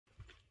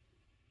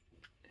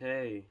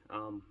Hey,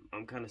 I'm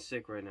kind of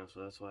sick right now,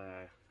 so that's why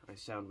I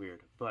sound weird.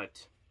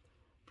 But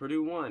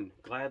Purdue won,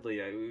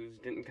 gladly. I was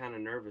getting kind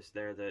of nervous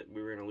there that we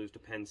were going to lose to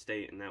Penn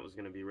State, and that was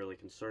going to be really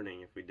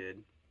concerning if we did.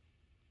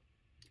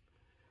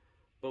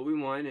 But we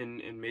won,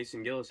 and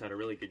Mason Gillis had a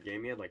really good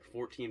game. He had like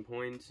 14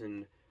 points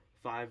and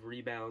 5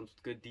 rebounds,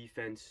 good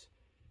defense.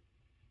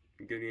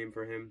 Good game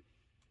for him.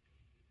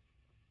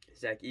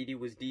 Zach Edey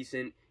was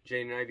decent.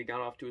 Jaden Ivey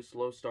got off to a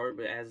slow start,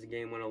 but as the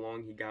game went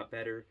along, he got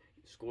better.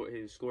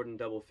 He scored in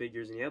double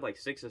figures, and he had like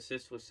 6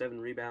 assists with 7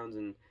 rebounds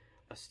and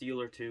a steal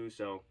or 2,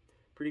 so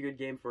pretty good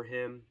game for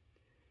him.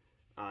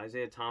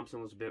 Isaiah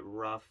Thompson was a bit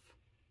rough.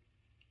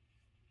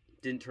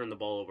 Didn't turn the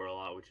ball over a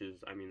lot, which is,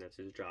 that's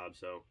his job,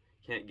 so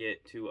can't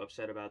get too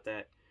upset about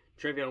that.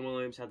 Trevion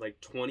Williams had like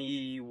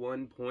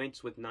 21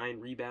 points with 9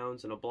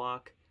 rebounds and a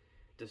block,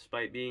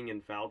 despite being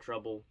in foul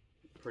trouble.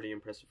 Pretty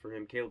impressive for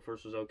him. Caleb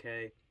Furst was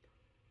okay.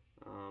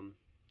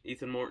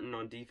 Ethan Morton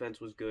on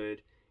defense was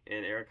good,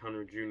 and Eric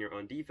Hunter Jr.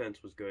 on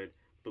defense was good,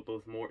 but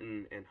both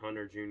Morton and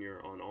Hunter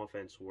Jr. on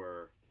offense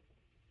were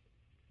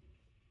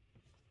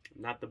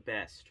not the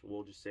best.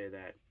 We'll just say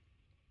that.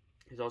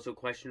 It's also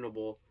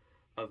questionable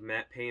of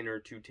Matt Painter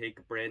to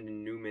take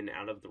Brandon Newman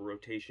out of the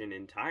rotation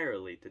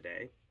entirely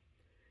today.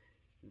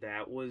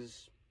 That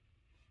was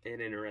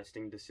an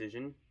interesting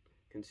decision,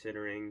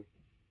 considering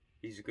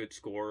he's a good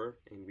scorer,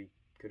 and we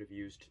could have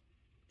used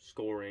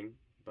scoring,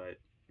 but,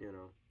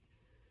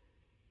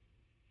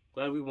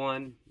 glad we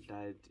won.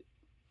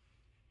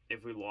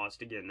 If we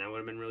lost again, that would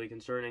have been really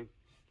concerning.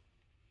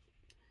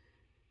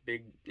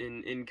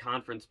 In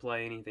conference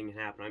play, anything can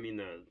happen.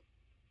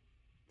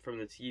 From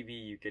the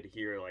TV, you could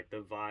hear like the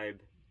vibe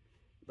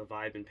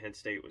in Penn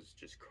State was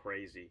just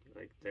crazy.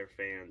 Like their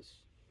fans,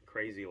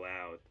 crazy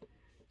loud.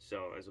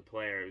 So as a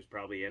player, it was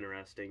probably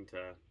interesting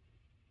to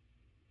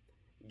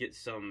get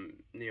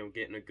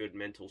get in a good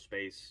mental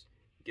space,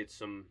 get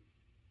some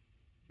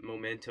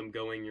momentum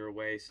going your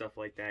way, stuff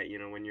like that.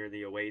 When you're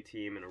the away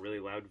team in a really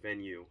loud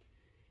venue,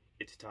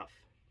 it's tough.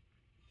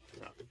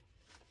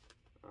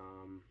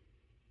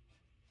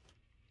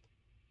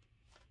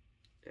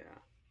 Yeah.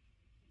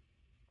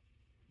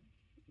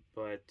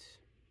 But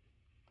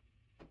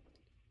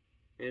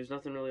there's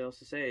nothing really else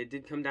to say. It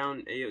did come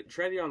down.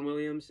 Trevion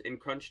Williams in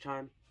crunch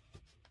time.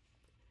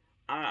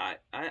 I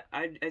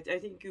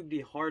think you'd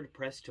be hard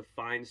pressed to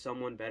find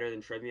someone better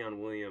than Trevion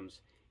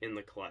Williams in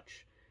the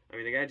clutch.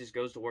 The guy just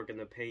goes to work in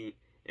the paint,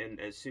 and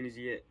as soon as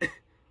you get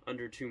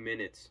under 2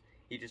 minutes,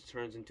 he just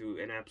turns into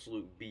an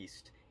absolute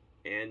beast.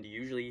 And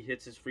usually he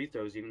hits his free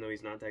throws, even though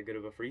he's not that good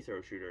of a free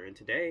throw shooter. And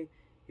today,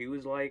 he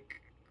was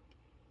like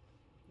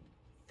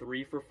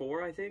 3 for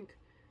 4, I think.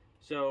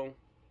 So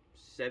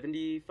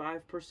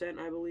 75%,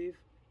 I believe.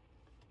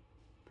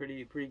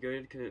 Pretty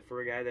good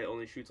for a guy that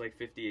only shoots like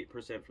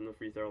 58% from the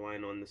free throw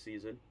line on the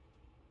season.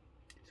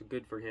 So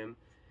good for him.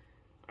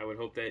 I would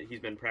hope that he's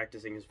been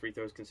practicing his free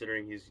throws,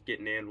 considering he's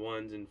getting and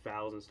ones and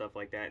fouls and stuff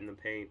like that in the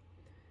paint.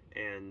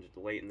 And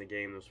late in the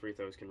game, those free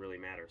throws can really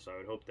matter. So I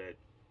would hope that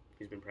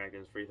he's been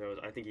practicing his free throws.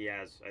 I think he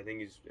has. I think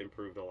he's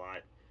improved a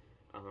lot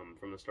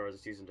from the start of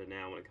the season to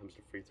now when it comes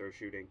to free throw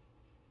shooting.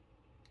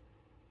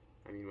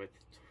 With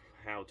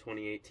how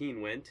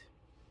 2018 went,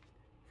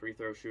 free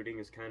throw shooting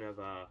is kind of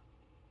a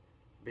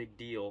big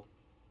deal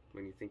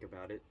when you think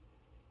about it.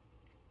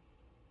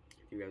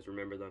 If you guys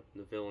remember the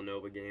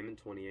Villanova game in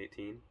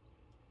 2018.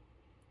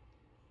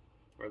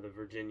 Or the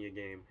Virginia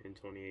game in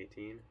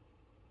 2018.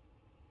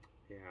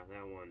 Yeah,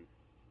 that one.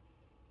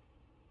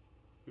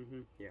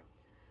 Yeah.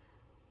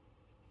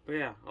 But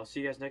yeah, I'll see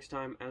you guys next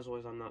time. As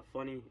always, I'm not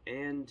funny,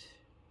 and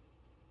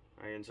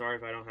I am sorry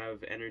if I don't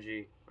have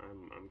energy.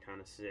 I'm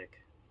kind of sick,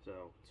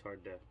 so it's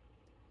hard to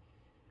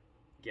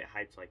get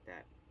hyped like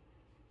that.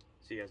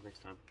 See you guys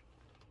next time.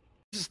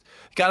 Just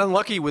got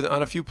unlucky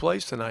on a few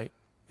plays tonight.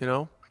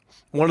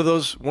 One of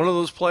those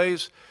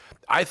plays,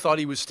 I thought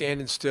he was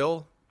standing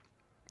still,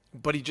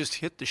 but he just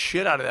hit the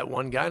shit out of that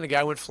one guy, and the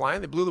guy went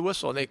flying. They blew the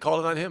whistle, and they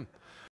called it on him.